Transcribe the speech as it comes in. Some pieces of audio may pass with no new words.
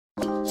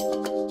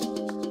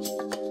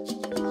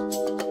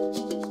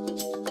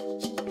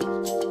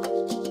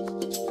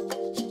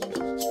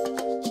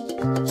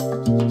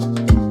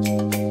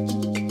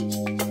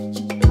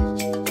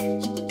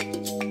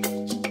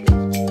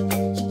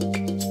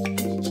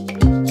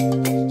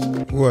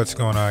What's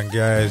going on,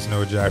 guys?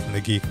 No Jack from the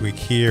Geek Week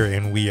here,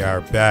 and we are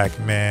back,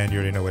 man. You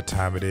already know what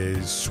time it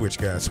is. Switch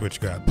God,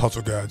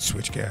 Puzzle God,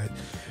 Switch God.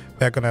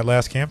 Back on that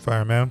last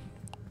campfire, man.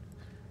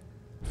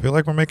 Feel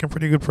like we're making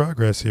pretty good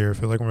progress here.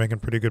 We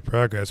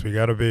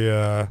gotta be,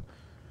 I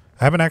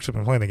haven't actually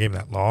been playing the game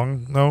that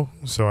long, though,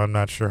 so I'm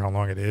not sure how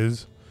long it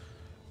is.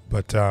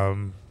 But,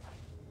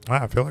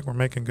 I feel like we're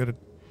making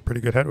pretty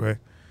good headway.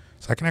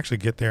 So I can actually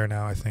get there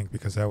now, I think,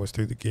 because that was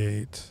through the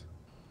gate.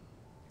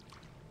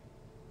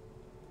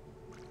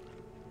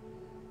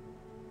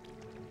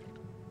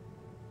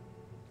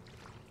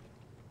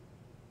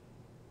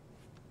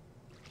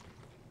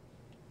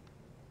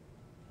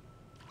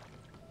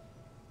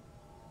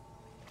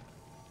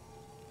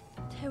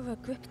 Terror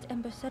gripped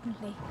Ember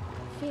suddenly.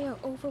 Fear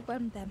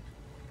overwhelmed them.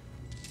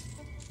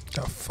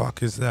 The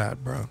fuck is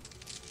that, bro?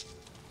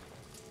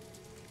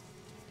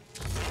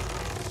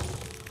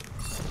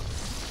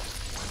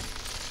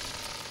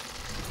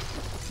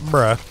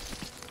 Bruh.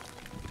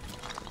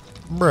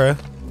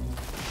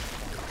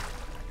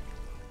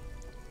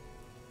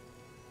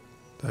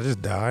 Did I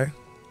just die?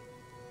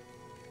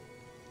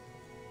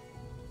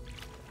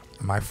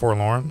 Am I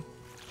forlorn?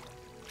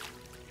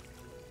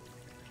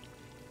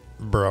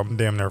 Bro, I'm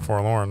damn near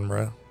forlorn,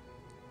 bro.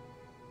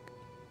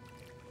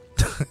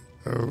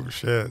 Oh,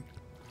 shit.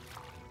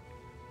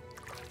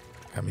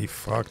 Got me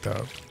fucked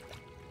up.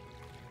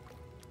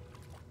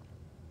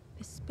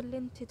 The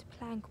splintered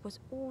plank was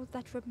all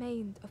that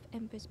remained of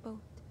Ember's boat.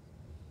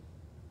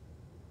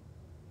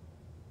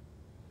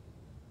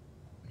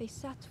 They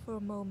sat for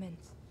a moment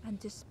and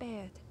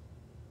despaired.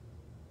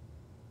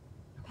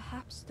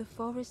 Perhaps the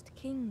Forest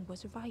King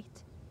was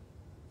right.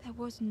 There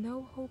was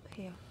no hope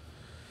here.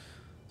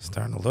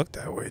 Starting to look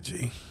that way,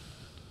 G.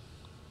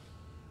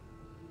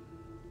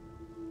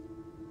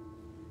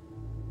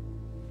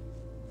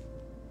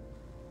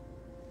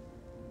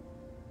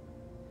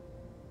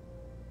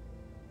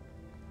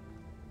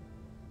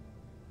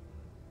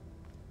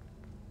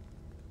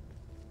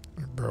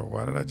 Bro,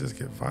 why did I just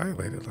get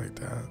violated like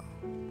that?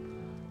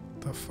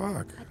 The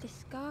fuck? A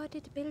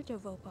discarded builder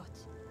robot.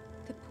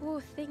 The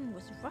poor thing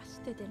was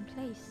rusted in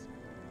place.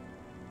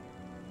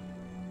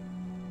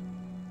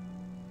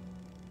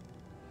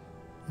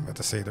 I'm about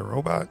to say the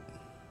robot.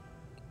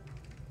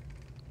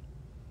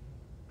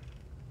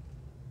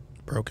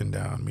 Broken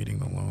down, meeting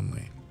the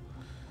lonely.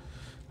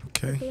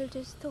 Okay. The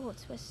builder's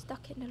thoughts were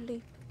stuck in a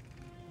loop.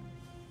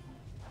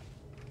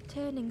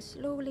 Turning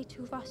slowly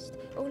to rust,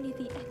 only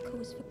the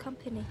echoes for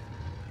company.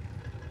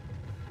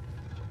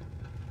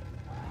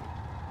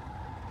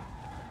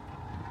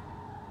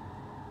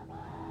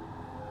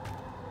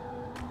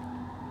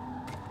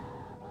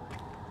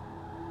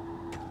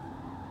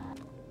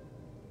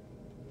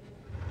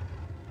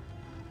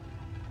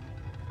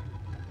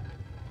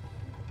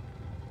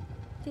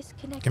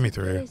 Disconnected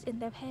gears in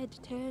their head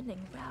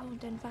turning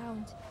round and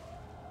round.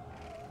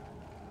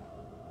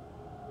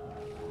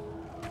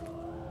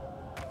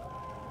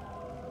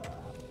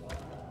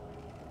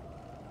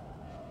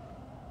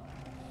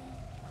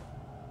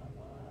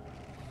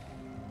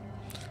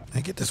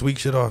 Man, get this weak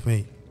shit off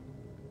me.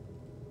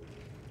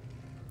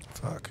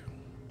 Fuck.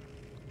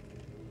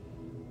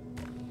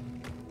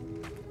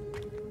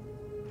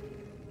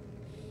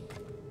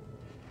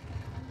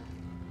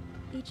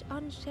 Each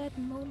unshared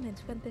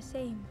moment went the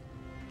same.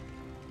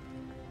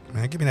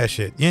 Man, give me that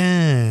shit.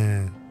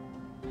 Yeah.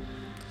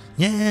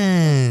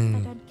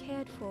 And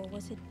uncared for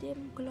was a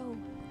dim glow.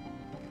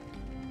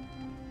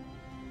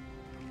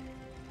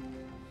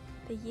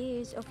 The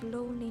years of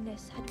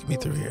loneliness had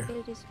warped the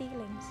builder's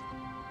feelings.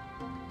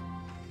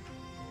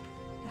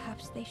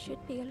 Perhaps they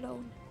should be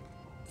alone.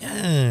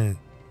 Yeah.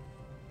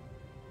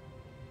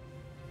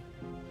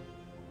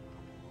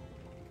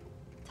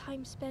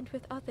 Time spent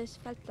with others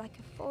felt like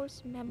a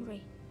false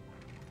memory.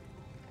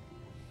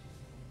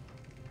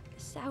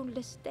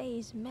 Soundless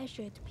days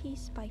measured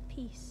piece by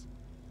piece.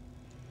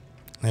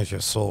 There's your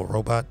soul,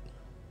 robot.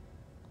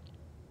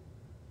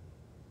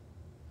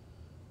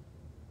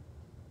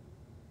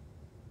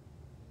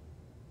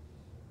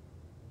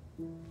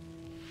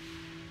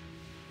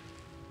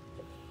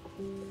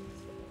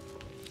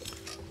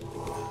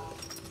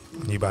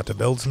 You about to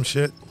build some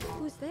shit?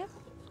 Who's there?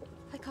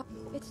 I can't.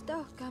 It's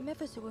dark. I'm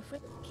ever so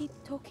afraid. Keep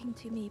talking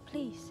to me,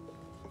 please.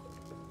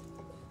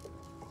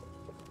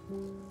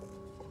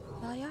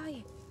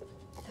 Aye.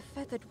 The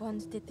feathered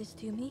ones did this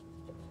to me.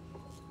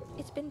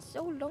 It's been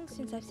so long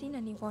since I've seen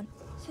anyone,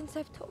 since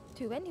I've talked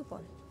to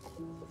anyone.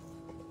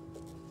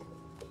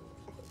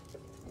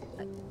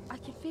 I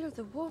can feel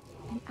the warmth,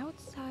 an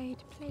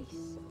outside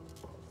place.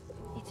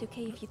 It's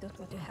okay if you don't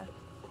want to help.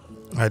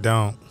 I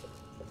don't.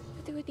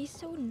 But it would be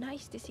so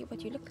nice to see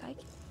what you look like.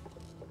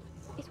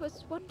 It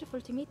was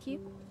wonderful to meet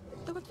you.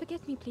 Don't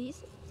forget me,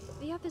 please.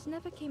 The others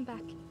never came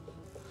back.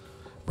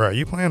 Bro,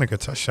 you playing a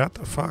guitar? Shut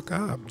the fuck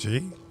up,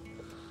 G.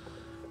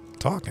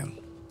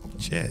 Talking.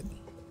 Shit.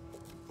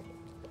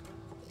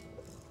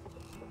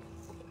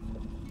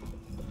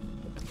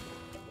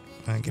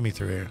 Man, get me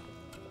through here.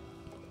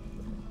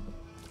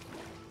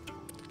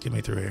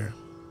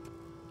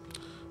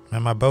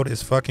 Man, my boat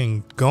is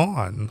fucking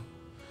gone.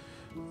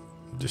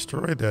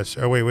 destroyed that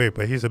shit. Oh, wait,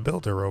 but he's a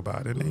builder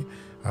robot, isn't he?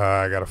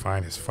 I gotta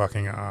find his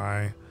fucking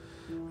eye.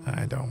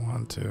 I don't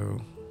want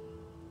to.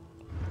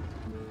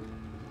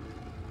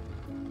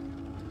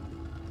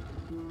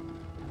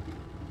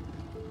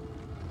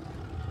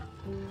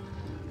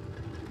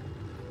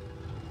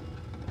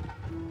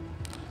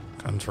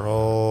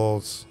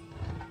 Controls.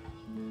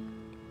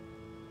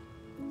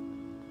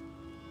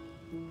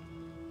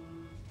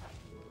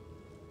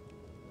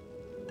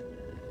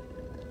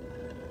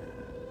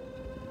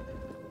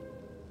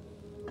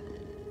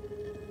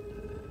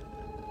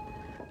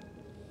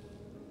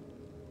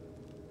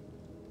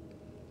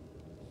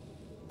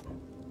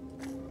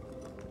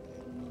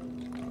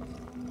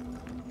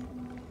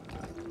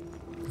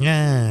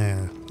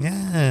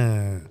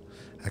 Yeah.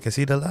 I can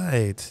see the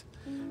lights.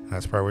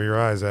 That's probably where your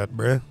eyes at,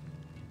 bruh.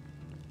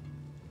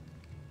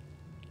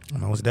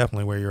 Most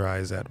definitely where your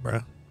eyes at,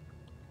 bruh.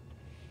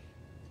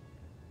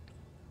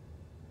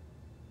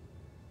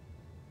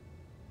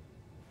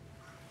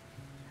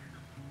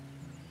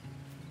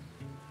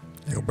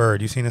 Yo,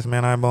 Bird, you seen this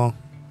man eyeball?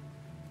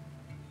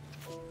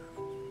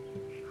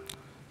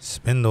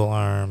 Spindle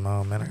arm.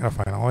 Oh, man, I gotta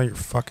find all your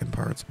fucking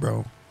parts,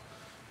 bro.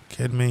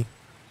 Kidding me?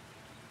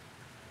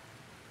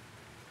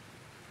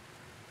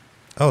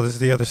 Oh, this is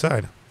the other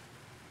side.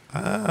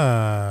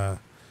 Ah.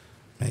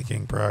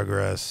 Making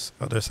progress.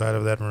 Other side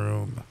of that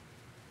room.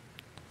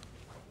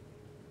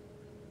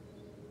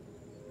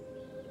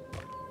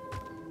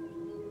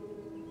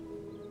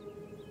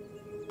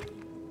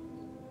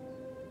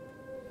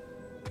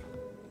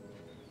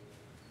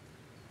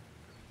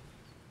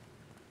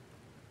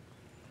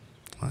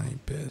 My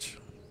bitch.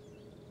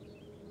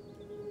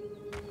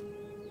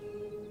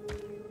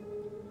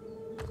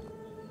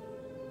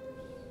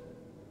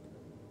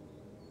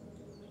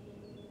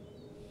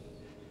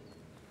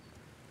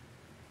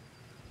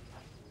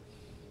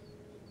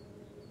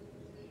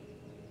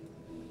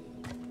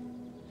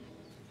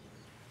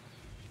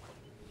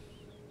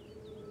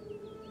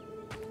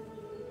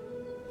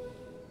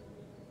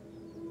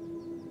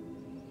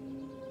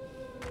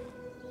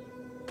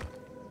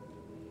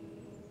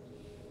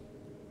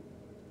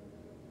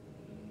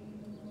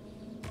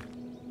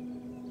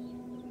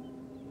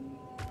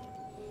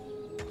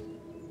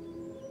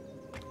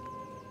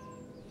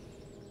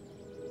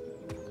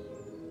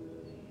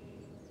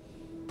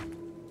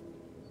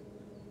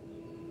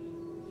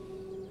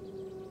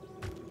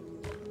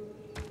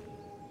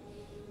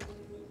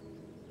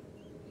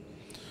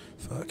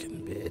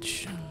 Fucking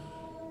bitch.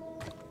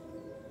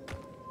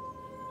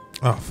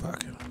 Oh,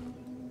 fuck.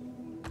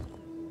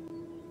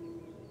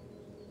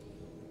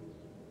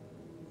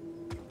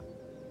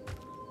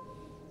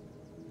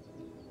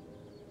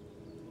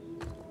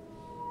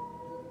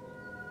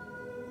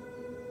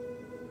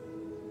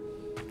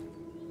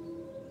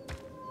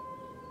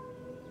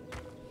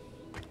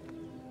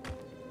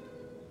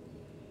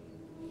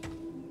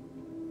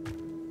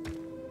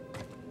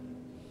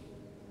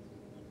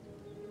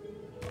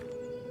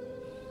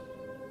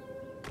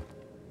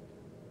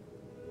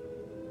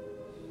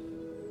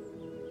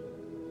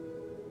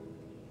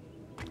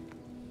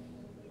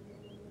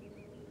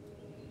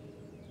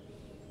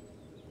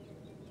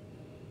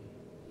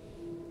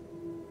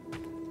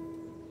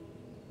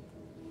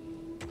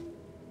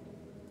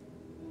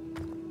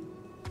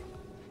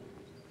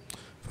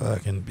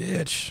 Fucking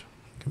bitch.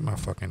 Give me my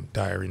fucking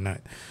diary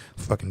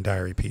fucking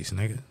diary piece,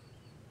 nigga.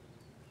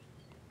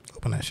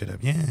 Open that shit up.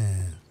 Yeah.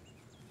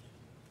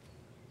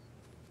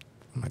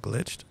 Am I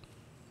glitched?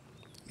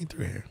 Let me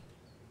through here.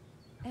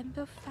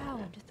 Ember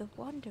found the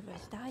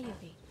Wanderer's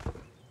diary.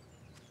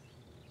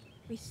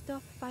 We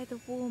stop by the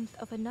warmth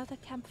of another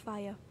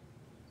campfire.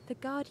 The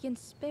guardian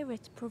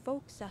spirit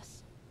provokes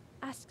us,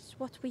 asks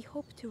what we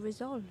hope to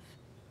resolve.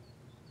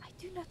 I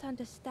do not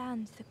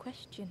understand the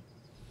question.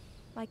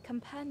 My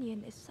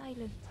companion is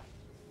silent.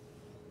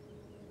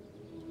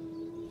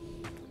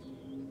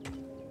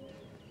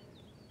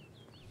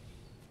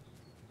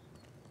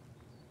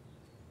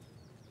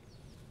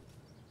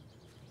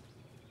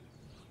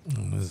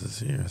 What is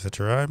this here? Is that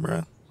your eye,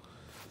 bro?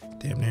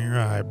 Damn near your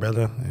eye,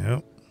 brother.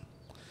 Yep.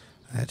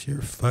 That's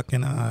your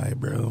fucking eye,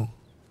 bro.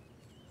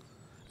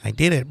 I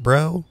did it,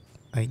 bro.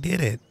 I did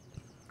it.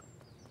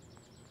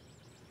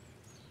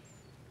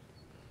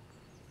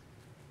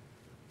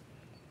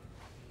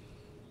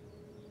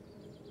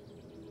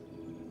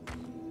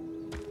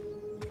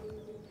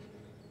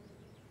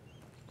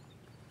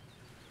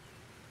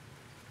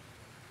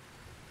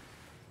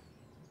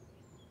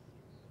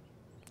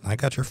 I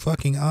got your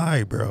fucking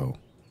eye, bro.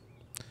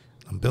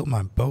 I built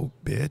my boat,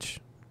 bitch.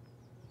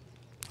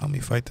 Help me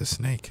fight the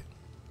snake.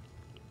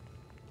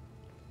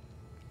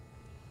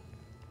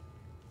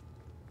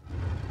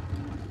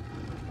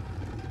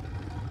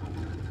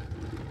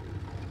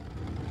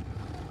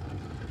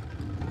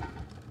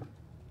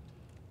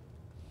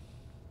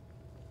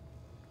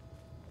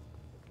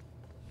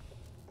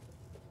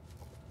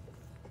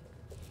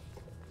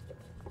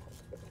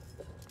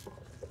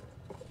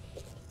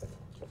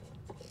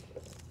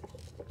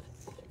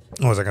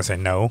 What was I gonna say?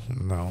 No,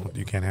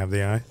 you can't have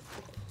the eye.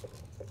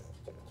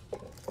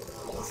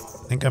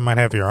 think I might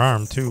have your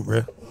arm too,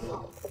 bruh.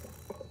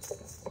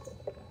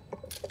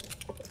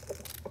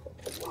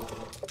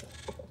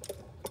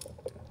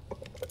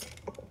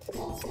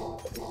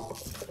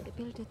 The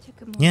builder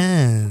took a moment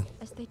Yeah.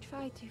 as they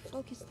tried to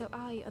focus their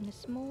eye on the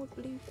small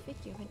blue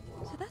figure. And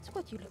so that's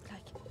what you look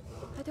like.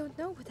 I don't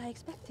know what I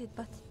expected,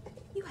 but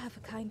you have a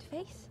kind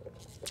face.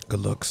 Good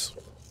looks.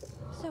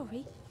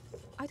 Sorry,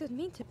 I don't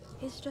mean to.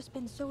 It's just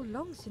been so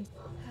long since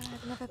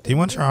I've never been. Do you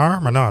want your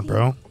arm or not,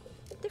 bro?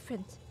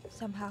 Different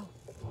somehow.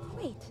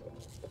 Wait,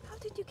 how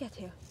did you get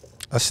here?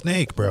 A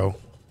snake, bro.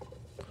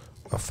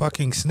 A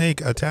fucking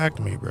snake attacked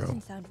me, bro.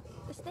 Doesn't sound.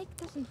 The snake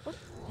doesn't. What?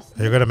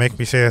 You're gonna make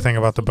me say a thing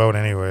about the boat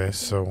anyway,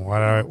 so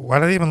why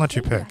did I even let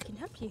you Maybe pick? I can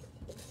help you.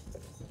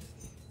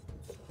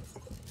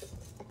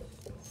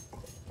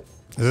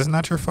 Is this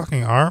not your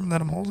fucking arm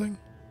that I'm holding?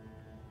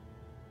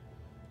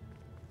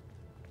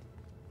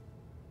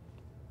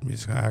 You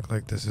just gonna act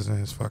like this isn't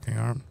his fucking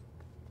arm?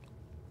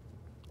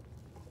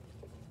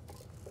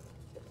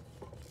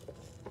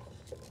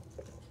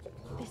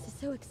 This is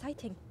so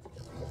exciting.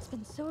 It's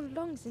been so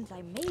long since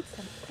I made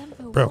some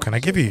tempo. Bro, can I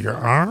give you your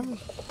arm?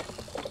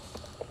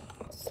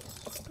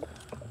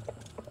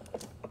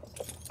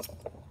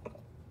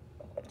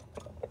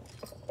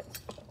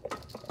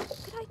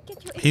 Could I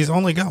get your He's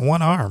only got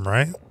one arm,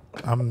 right?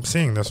 I'm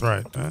seeing this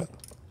right.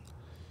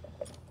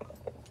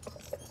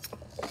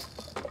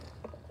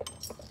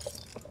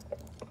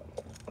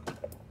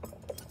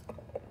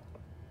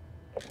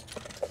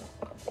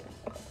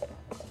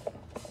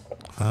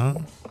 Huh?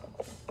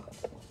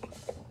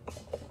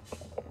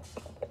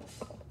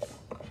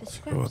 The go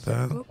scraps with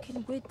that. of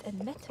broken wood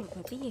and metal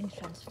were being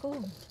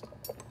transformed.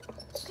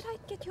 Could I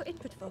get your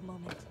input for a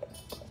moment?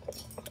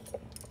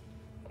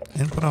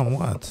 Input on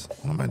what?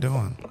 What am I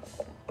doing?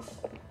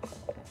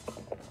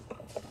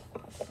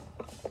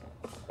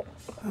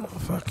 Oh,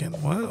 fucking,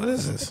 what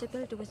is What this? the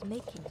builder was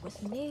making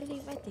was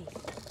nearly ready.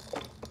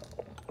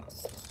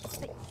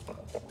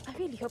 I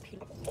really hope you.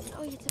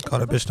 Oh, it's a bit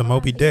Caught a rough bitch to around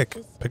Moby the Dick.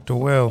 edges. Picked a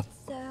whale.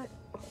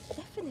 It's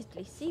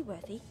definitely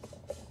seaworthy.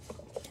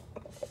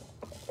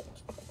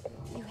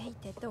 You hate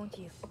it, don't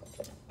you?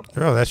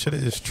 Bro, that shit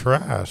is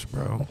trash,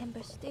 bro.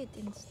 Ember stood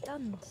in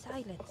stunned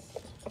silence.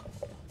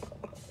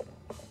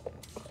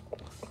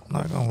 I'm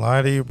not gonna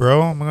lie to you,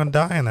 bro. I'm gonna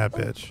die in that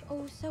bitch.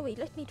 Oh, sorry.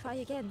 Let me try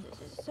again.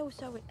 So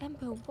sorry.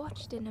 Ember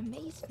watched in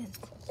amazement.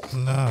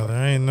 No,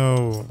 there ain't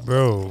no,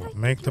 bro.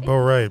 Make the bow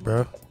right,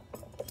 bro.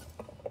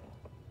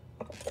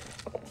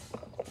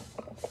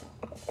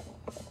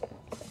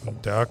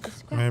 Duck,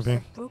 Scraps maybe.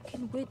 of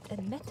broken wood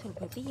and metal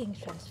were being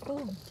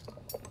transformed.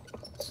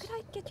 Could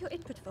I get your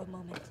input for a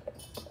moment?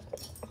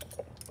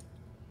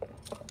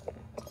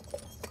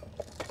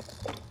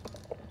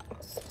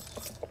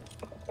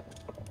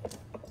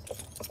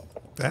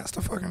 That's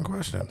the fucking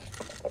question.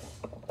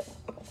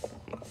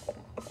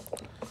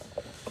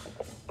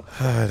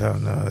 I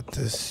don't know what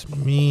this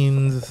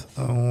means.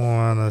 I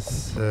wanna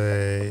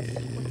say.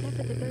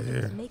 Whatever the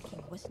builder was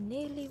making was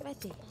nearly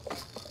ready.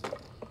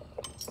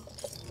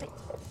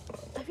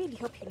 I really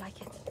hope you like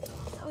it.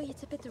 Sorry,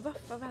 it's a bit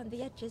rough around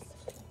the edges.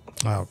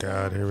 Oh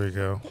god, here we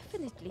go.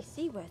 Definitely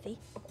seaworthy.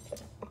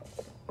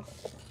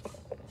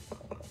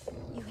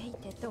 You hate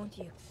it, don't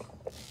you?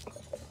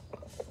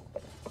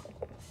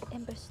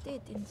 Ember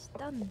stood in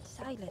stunned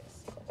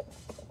silence.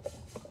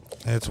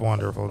 It's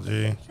wonderful,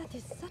 G. That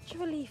is such a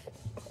relief.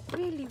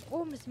 Really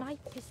warms my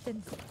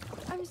pistons.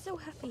 I'm so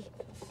happy.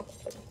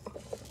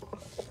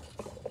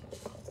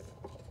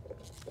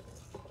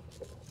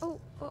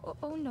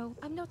 Oh no,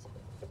 I'm not.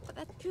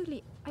 That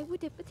truly, I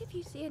would have. But if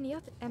you see any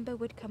other, Ember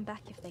would come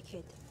back if they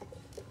could.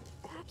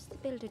 Perhaps the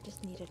builder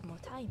just needed more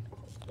time.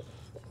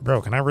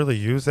 Bro, can I really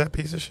use that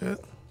piece of shit?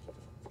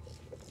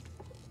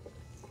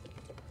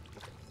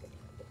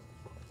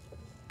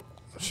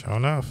 Sure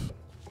enough.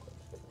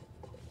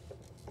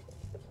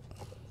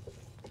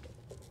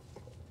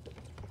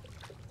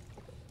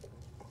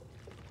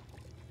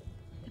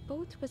 The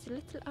boat was a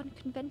little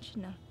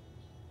unconventional,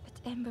 but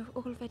Ember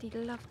already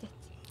loved it.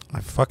 I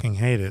fucking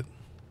hate it.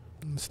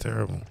 It's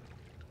terrible.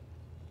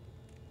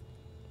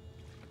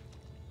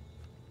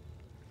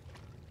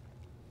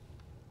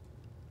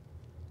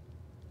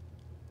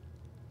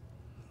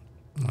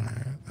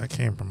 Alright, that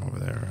came from over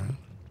there, right?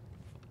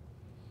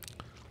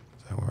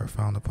 Is that where I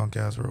found the punk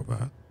ass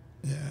robot?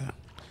 Yeah.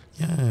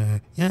 Yeah.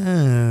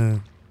 Yeah.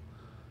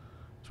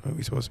 That's where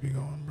we supposed to be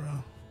going,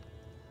 bro.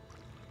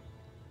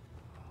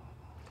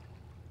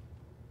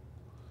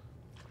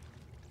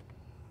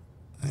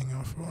 Hang on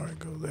before I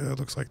go there. That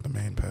looks like the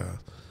main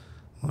path.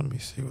 Let me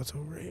see what's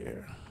over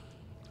here.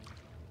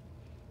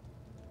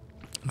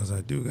 Because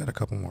I do got a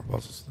couple more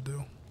puzzles to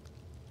do.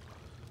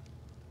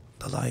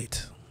 The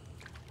light.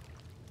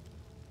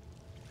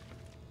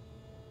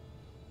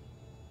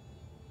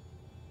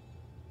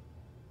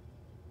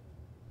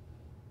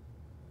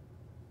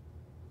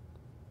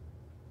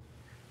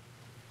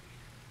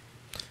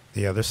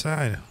 The other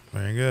side.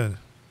 Very good.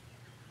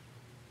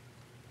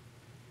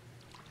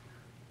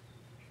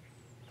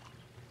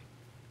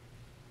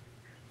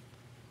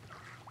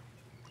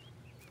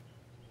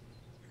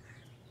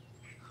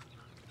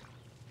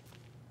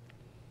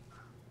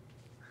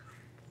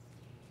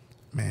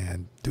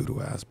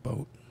 doodle ass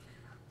boat.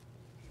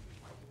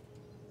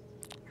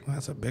 Well,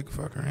 that's a big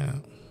fucker, ain't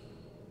it?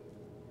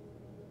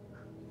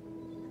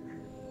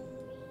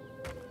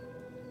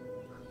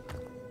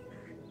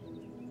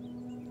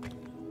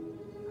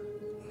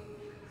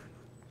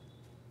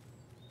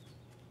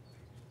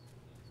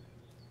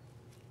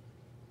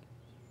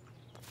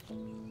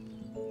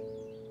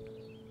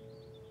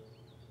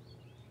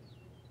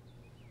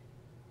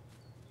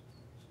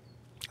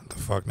 What the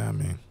fuck that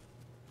mean?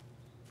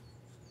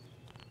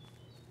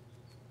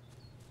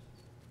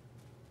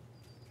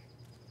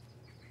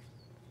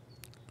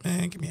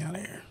 Man, get me out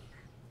of here.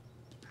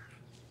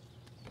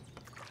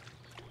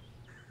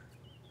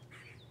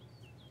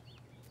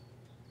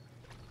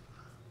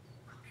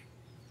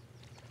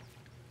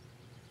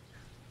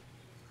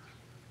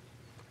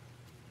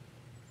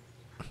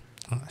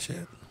 Oh,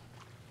 shit.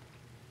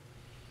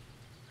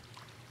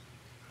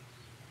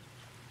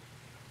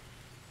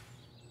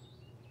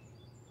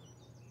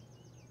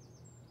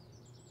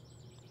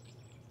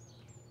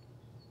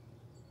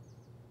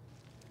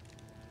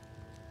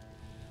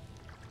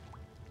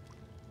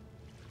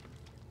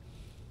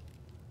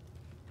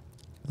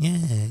 Yeah,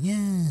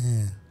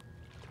 yeah.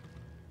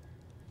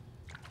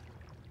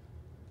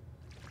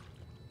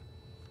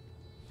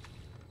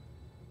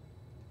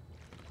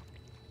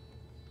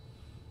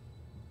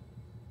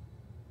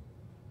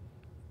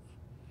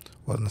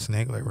 Wasn't a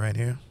snake like right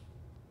here?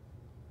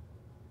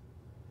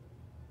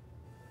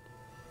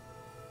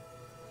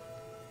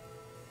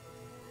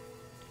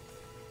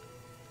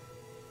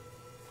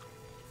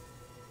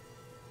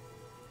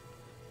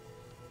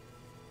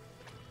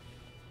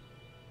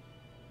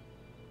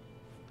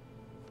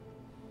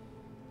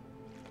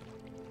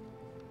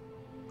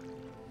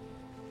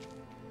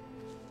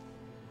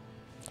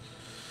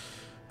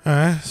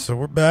 Alright, so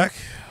we're back.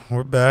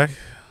 We're back.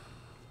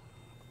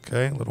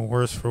 Okay, a little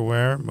worse for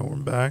wear, but we're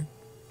back.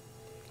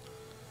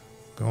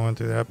 Going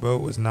through that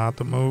boat was not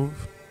the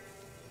move.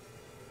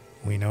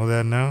 We know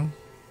that now.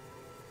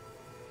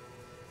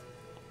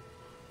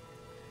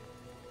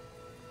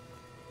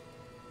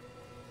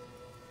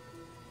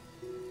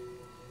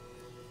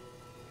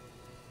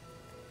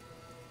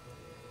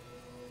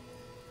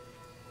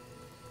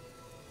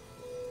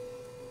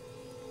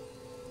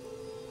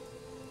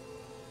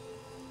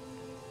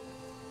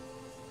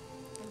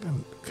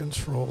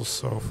 Controls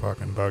so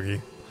fucking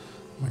buggy.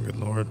 My good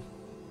lord.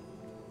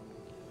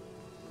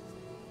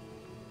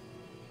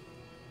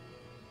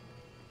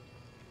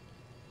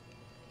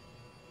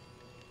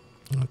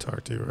 I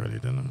talked to you already,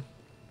 didn't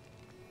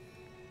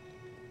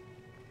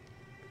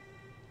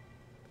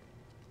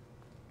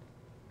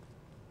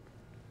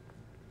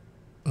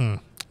I?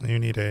 You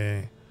need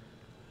a...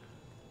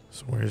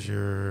 So where's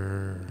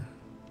your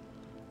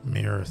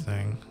mirror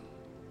thing?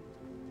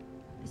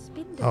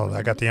 Oh,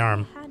 I got the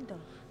arm.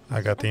 I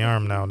got the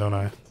arm now, don't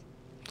I?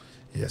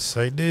 Yes,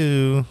 I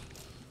do.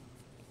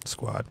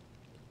 Squad.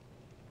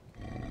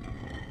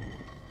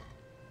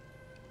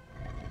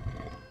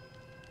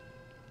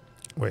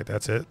 Wait,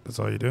 that's it? That's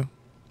all you do?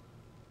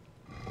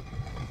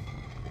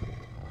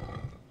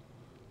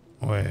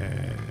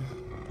 Wait.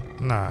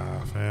 Nah,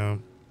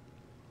 fam.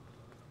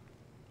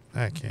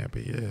 That can't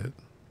be it.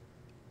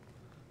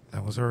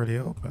 That was already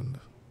opened.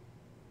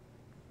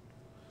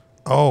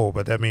 Oh,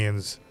 but that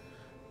means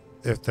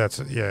if that's...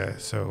 Yeah,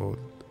 so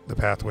the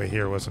pathway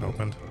here wasn't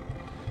opened.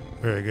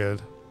 Very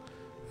good.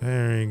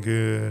 Very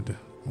good.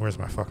 Where's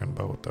my fucking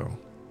boat, though?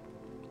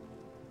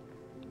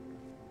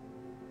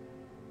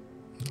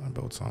 My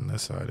boat's on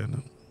this side, isn't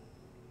it?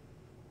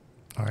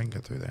 Oh, I can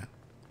get through there.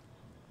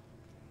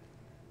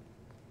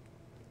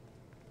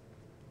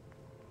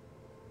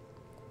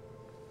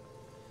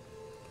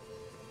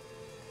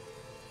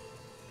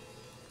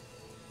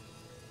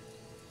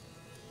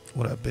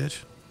 What up,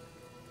 bitch?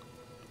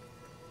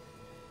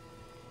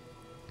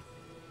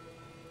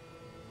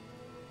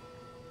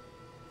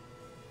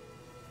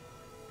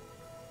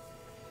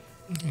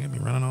 You got me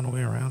running all the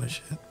way around and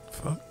shit.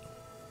 Fuck.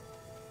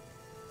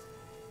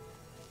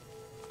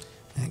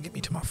 Man, get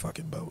me to my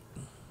fucking boat.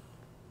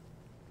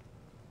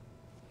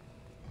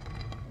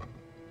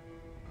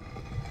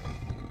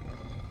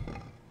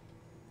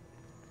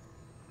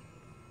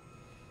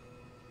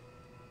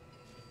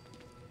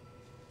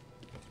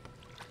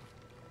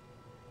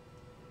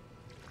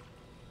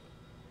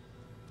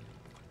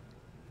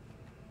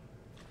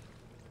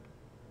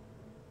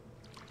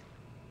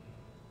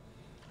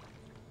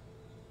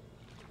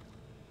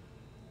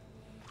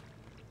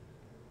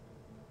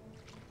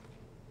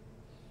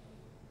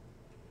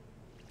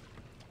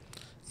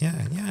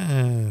 Yeah,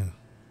 yeah.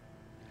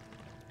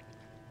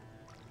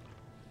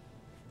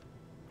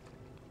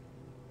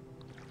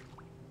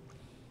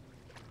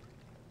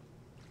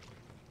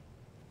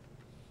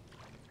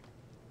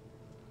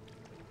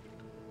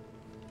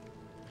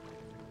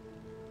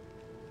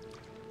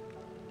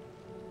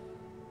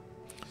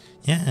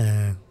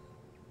 Yeah.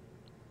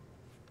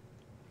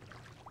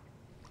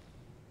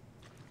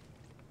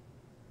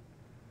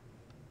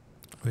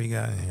 What you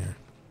got in here?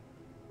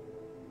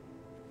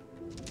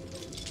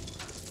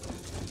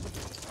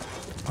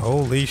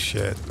 Holy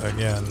shit,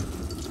 again.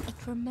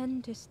 A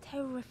tremendous,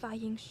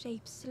 terrifying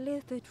shape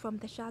slithered from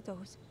the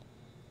shadows.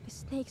 The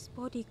snake's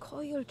body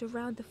coiled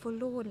around the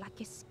forlorn like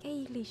a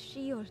scaly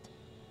shield.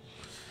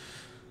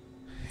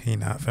 He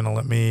not finna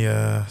let me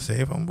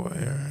save him, boy?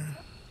 Or?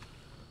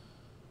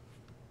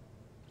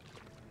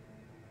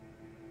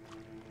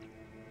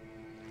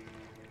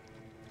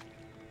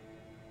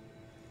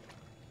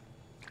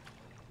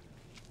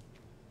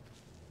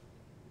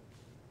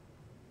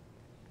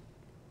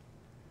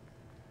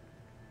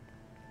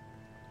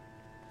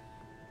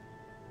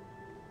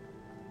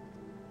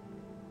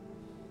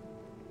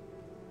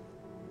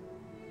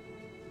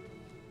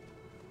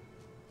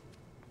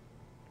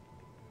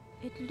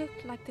 It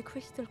looked like the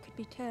crystal could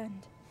be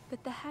turned,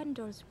 but the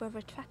handles were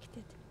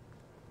retracted.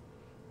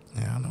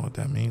 Yeah, I know what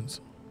that means.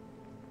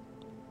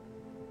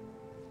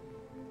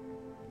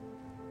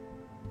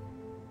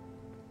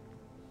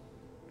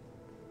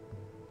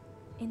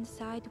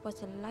 Inside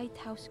was a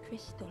lighthouse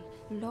crystal,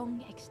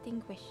 long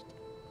extinguished.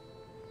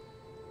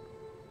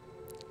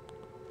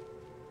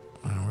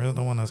 We're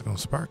the one that's gonna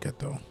spark it,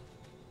 though.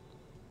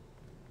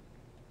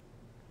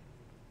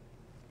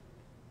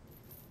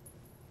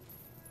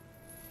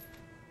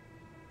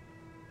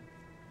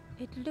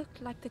 It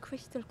looked like the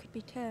crystal could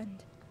be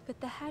turned, but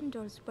the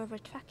handles were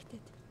retracted.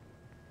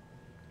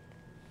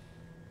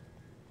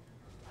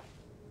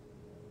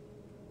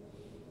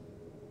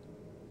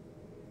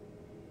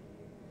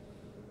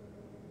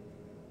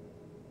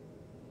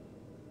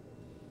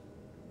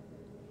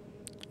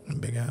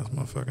 Big ass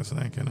motherfucking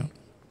snake in it.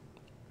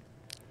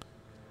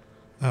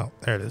 Oh,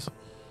 there it is.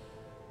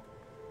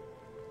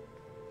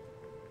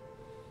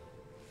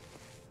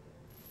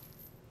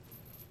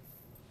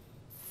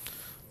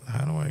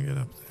 How do I get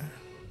up there?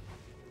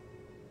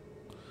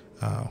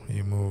 Oh,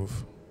 you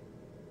move.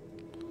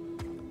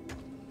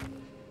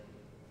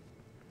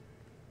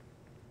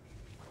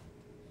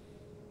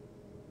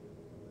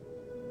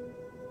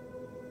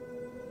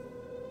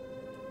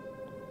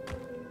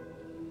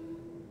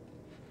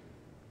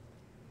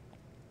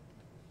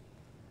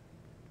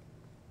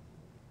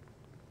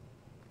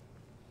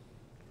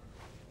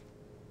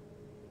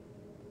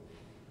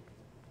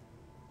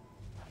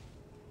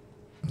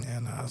 Yeah,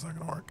 no, it's not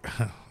gonna work.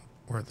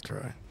 Worth a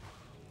try.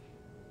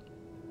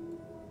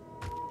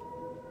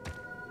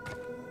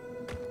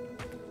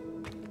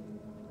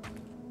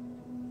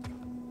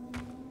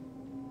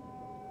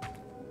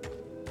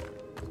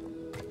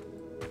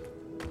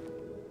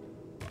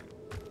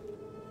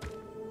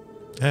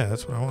 Yeah,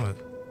 that's what I wanted.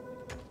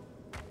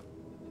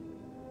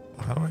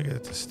 How do I get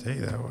it to stay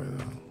that way,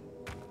 though?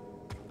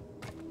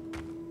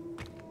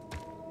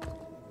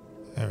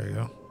 There we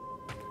go.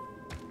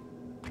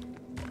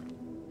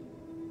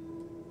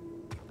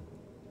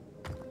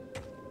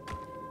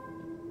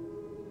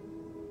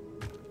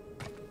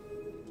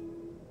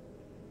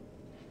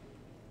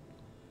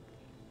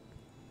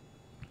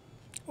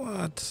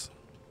 What?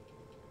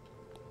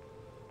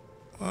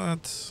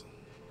 What?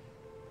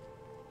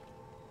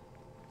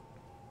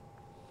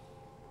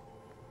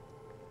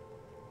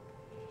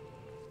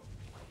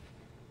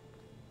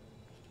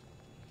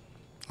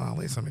 Oh, at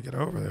least let me get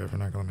over there if we're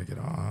not going to make it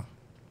off.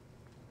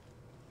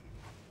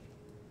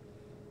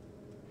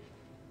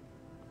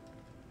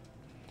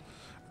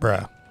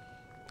 Bruh.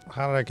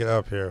 How did I get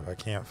up here if I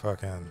can't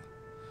fucking...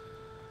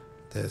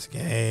 This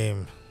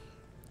game.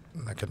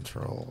 And the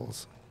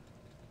controls.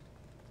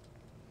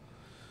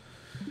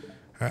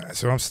 Alright,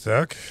 so I'm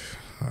stuck.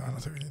 I don't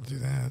think we need to do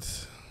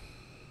that.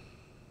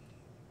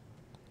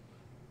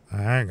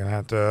 Alright, gonna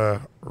have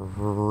to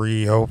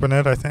reopen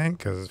it, I think,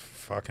 because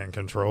fucking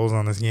controls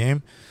on this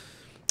game.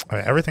 I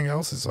mean, everything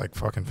else is like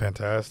fucking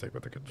fantastic,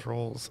 but the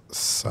controls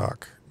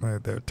suck.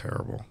 They're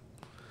terrible.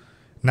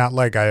 Not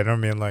like, I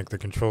don't mean like the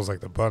controls like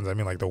the buttons. I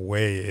mean like the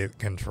way it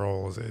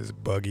controls is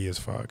buggy as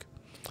fuck.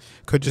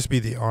 Could just be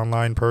the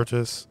online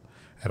purchase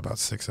at about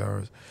 6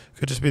 hours.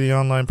 Could just be the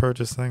online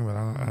purchase thing, but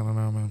I don't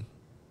know, man.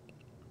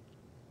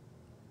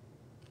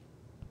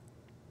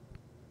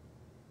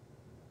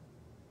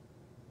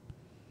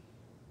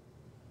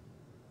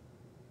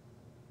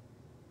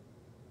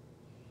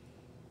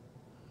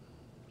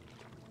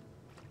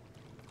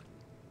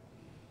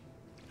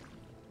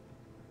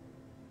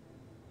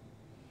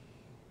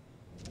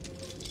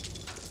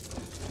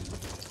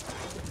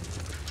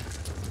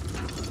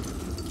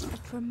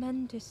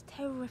 Tremendous,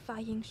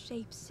 terrifying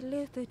shape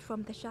slithered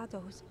from the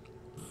shadows.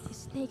 The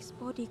snake's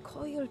body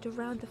coiled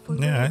around the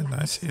forlorn like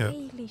I a see it.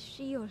 scaly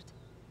shield.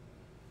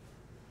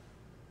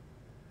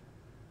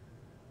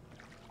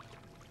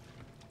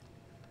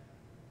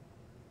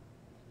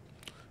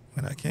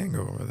 But I can't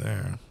go over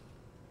there.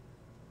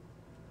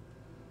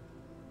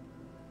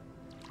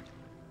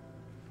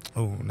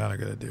 Oh, not a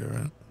good idea,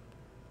 right?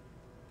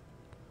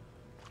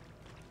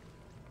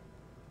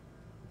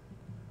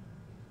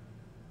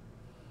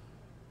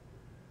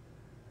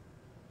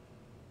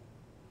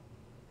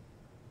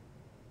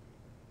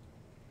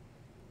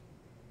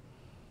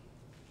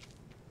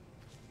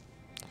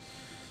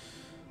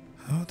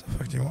 What the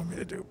fuck do you want me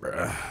to do,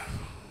 bruh?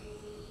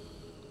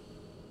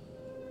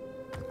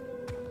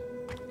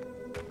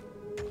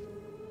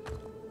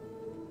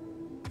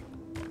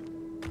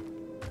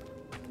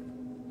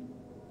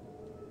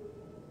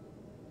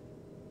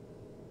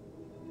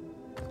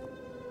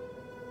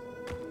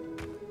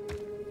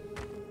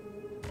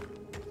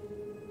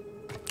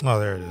 Oh,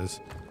 there it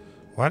is.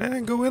 Why didn't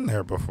it go in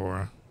there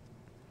before?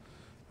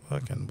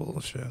 Fucking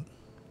bullshit.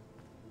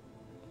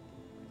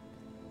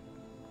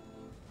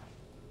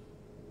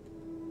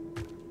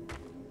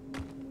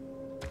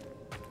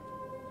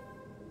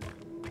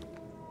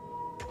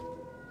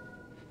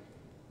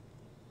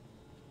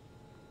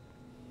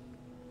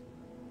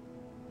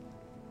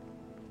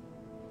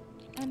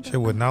 She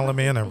would not let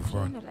me in there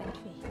before.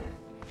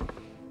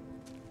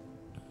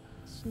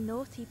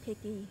 Naughty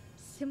piggy,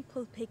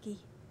 simple piggy,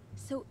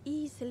 so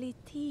easily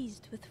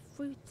teased with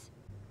fruit.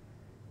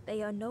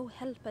 They are no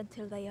help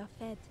until they are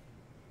fed.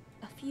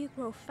 A few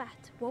grow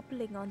fat,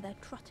 wobbling on their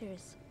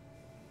trotters.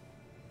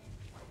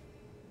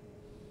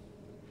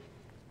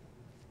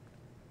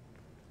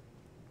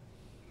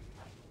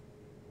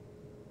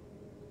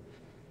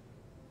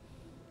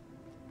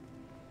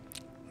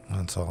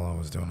 That's all I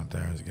was doing up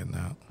there, is getting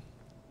out.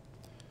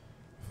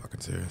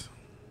 Fucking serious.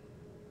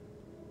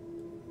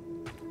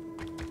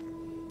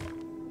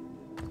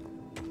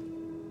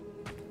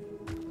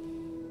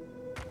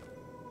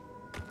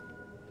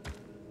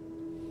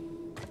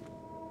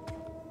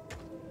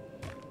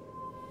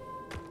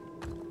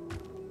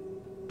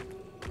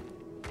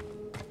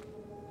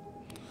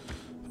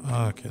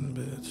 Fucking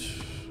bitch.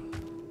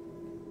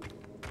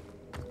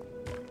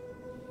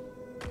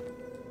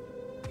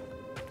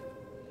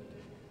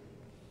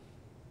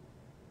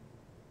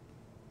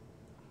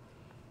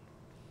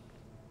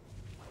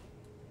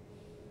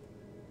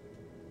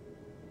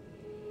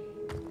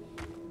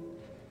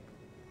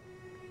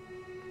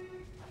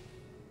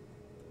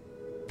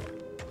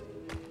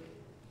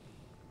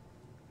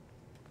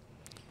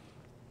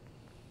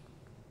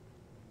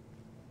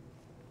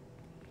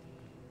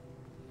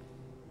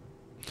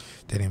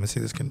 Didn't even see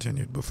this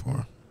continued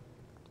before.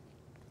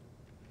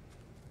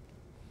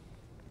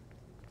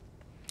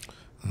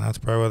 And that's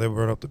probably why they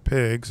brought up the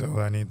pig, so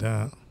I need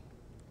that.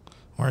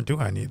 Or do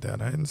I need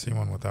that? I didn't see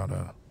one without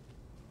a...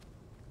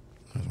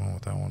 There's one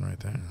with that one right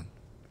there.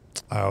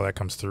 Oh, that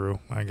comes through.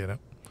 I get it.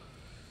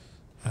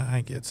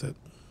 I gets it.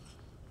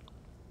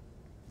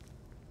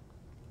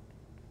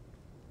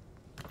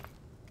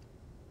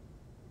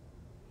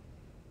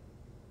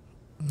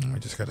 We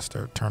just gotta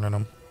start turning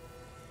them.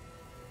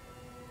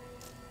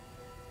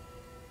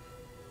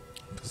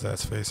 Because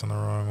that's facing the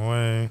wrong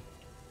way.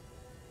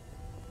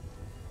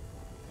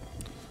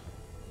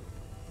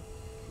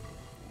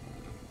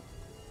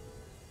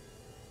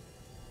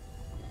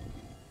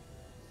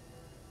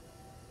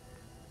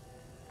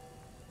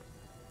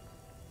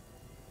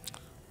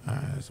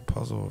 Alright, there's a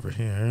puzzle over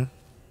here.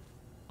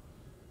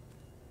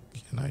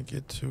 Can I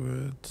get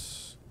to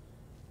it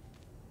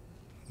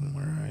from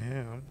where I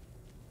am?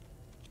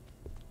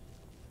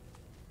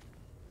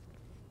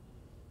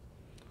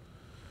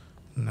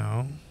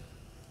 No.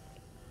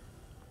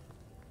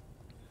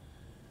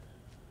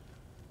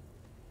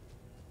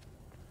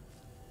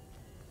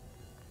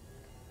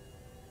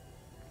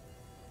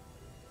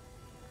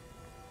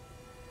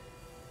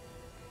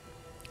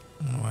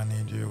 What do I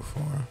need you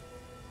for?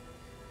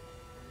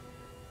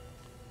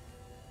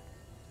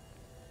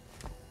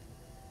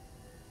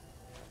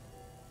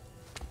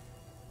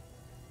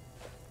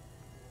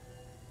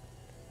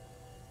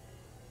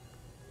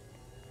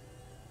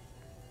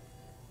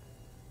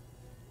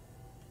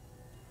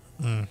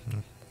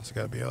 It's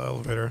gotta be an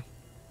elevator.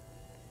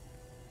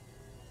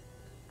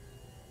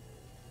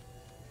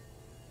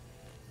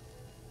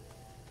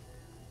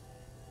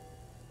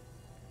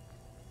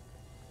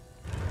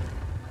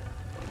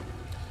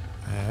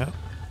 Yeah.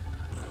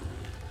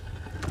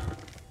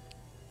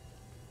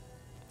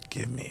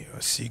 Give me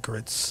your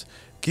secrets.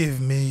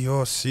 Give me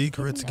your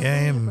secrets,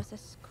 game. Was a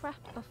scrap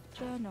of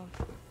journal.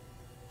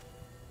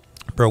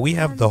 Bro, we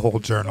have the whole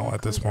journal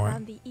at this point.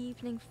 Around the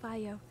evening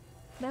fire,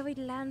 merry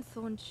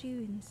lanthorn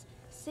tunes,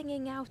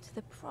 singing out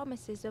the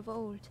promises of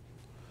old.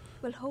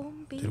 Will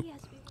home be as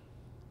we...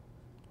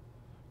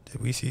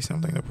 Did we see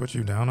something that put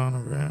you down on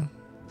over here?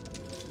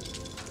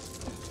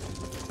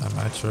 Am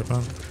I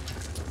tripping?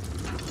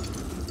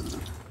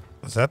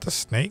 Is that the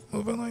snake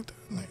moving like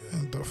that? Like,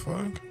 what the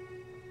fuck?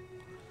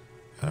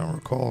 I don't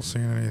recall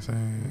seeing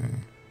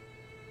anything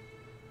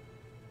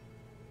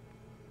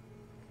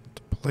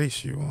to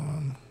place you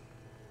on.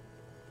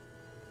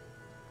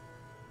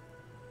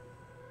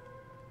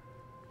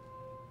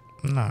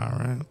 Nah,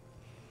 right?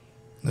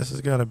 This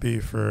has got to be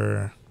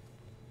for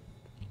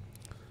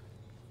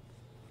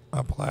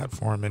a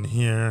platform in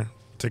here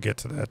to get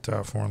to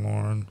that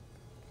forlorn.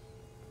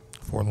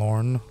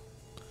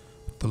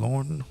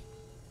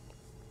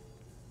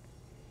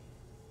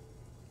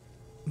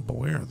 But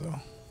where though?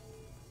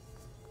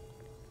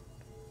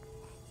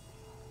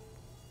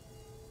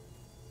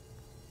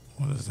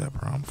 What is that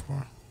prompt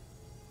for?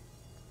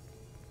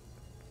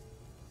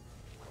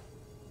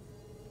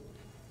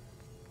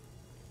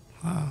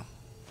 Huh.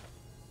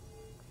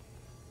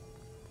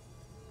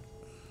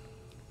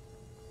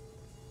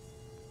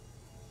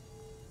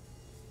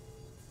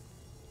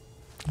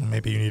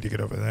 Maybe you need to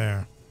get over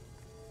there.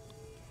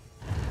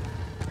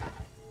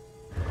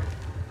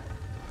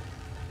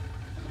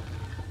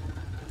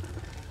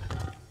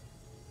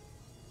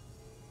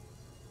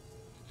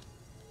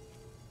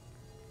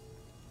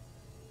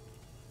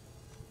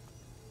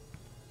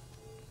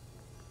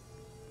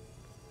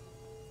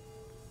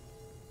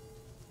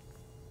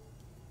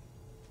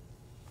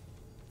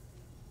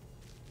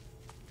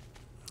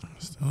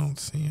 I don't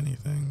see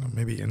anything.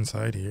 Maybe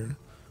inside here.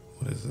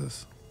 What is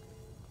this?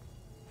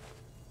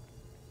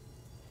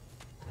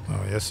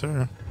 Oh, yes,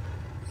 sir.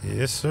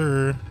 Yes,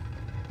 sir.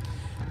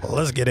 Well,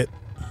 let's get it.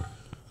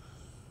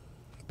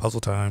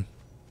 Puzzle time.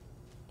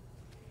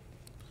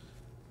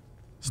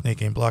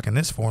 Snake ain't blocking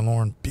this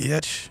forlorn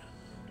bitch.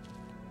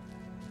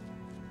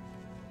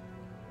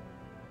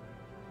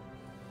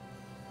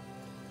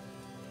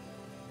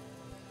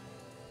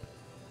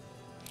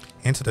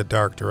 Into the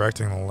dark,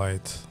 directing the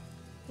lights.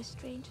 The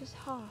stranger's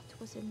heart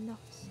was in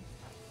knots.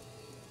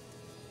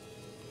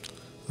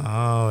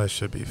 Oh, that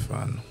should be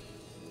fun.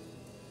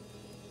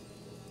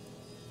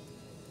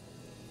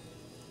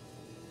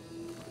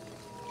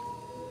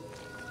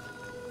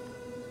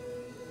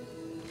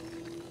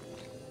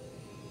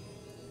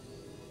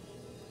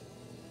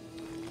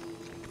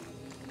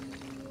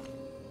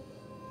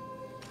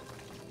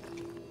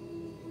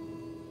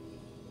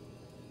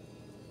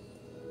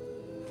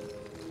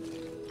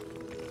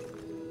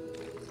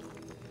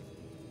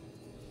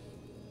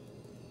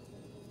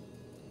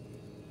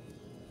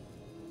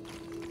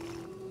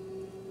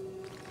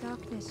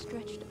 Darkness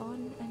stretched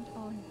on and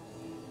on.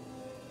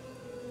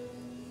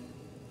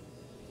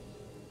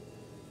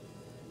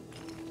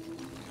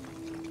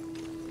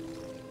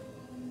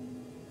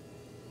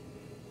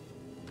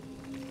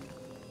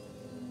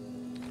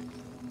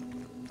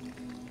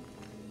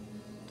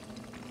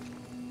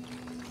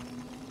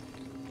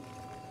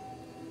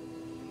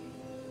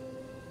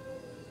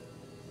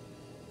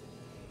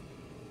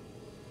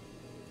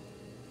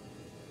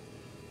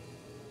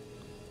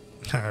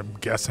 I'm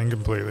guessing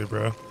completely,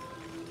 bro.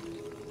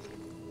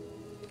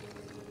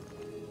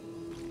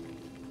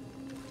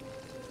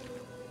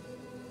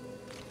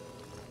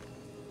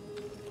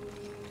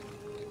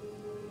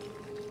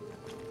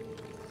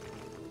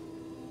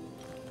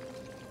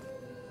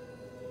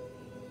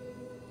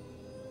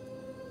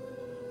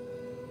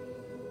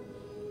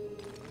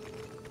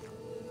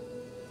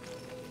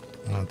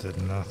 Did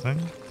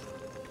nothing.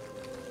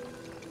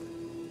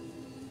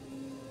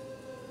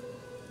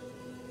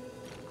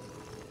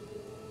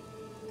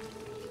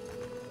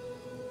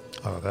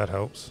 Oh, that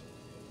helps.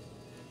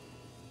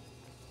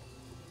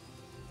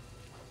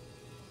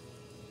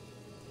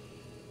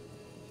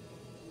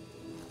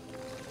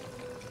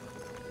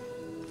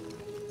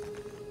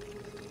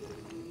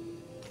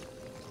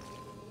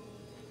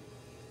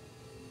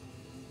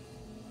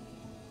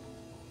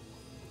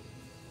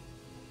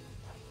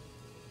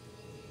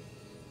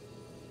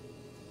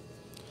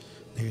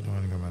 You don't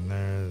want to go in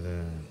there,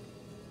 then.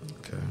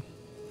 Okay.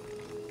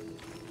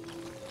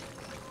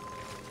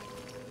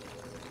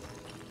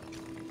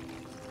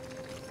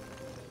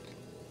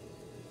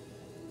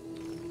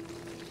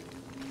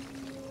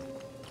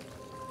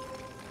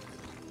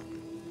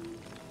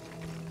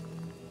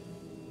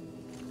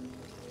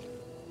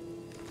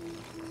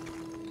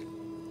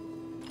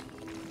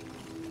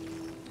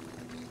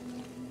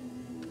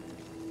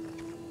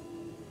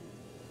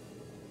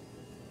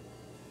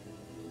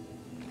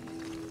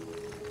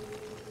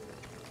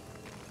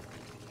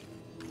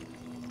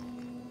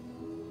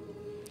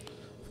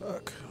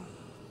 Fuck.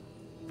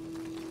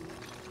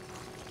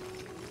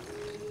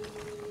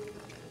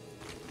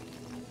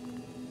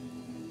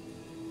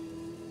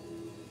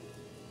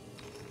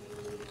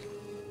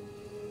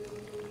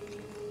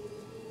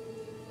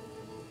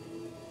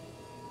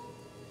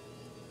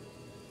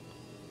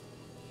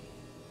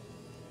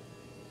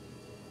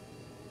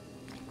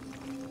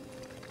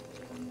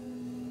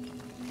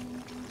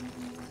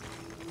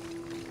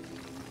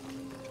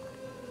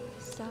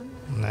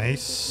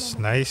 Nice,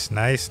 nice,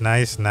 nice,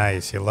 nice,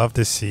 nice. You love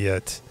to see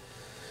it.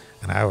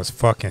 And I was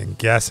fucking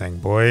guessing,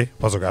 boy.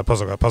 Puzzle god,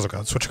 puzzle god, puzzle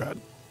god, switch god.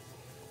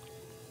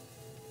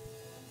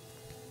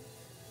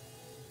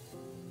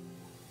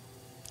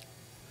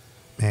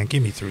 Man,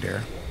 get me through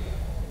there.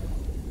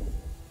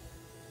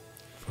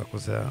 Fuck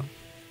was that?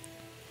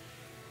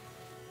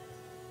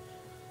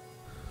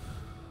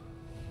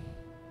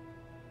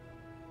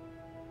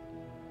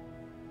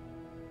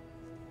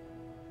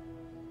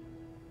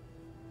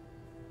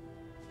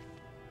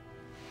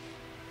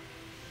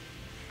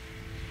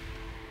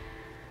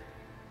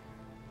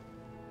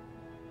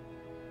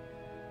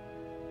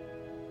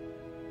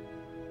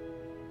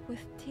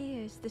 With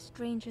tears, the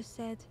stranger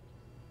said,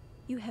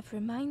 "You have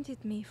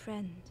reminded me,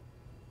 friend.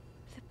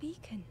 The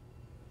beacon."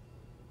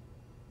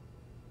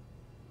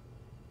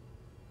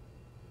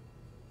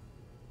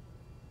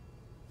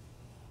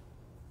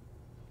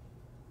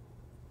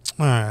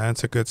 Alright,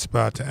 that's a good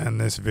spot to end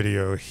this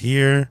video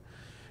here.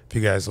 If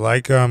you guys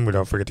like them,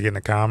 don't forget to get in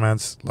the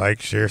comments,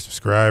 like, share,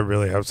 subscribe.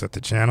 Really helps out the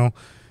channel.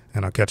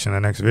 And I'll catch you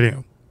in the next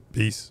video.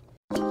 Peace.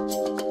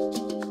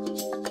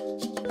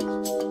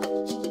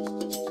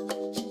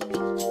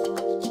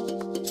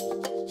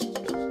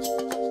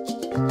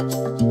 Thank you.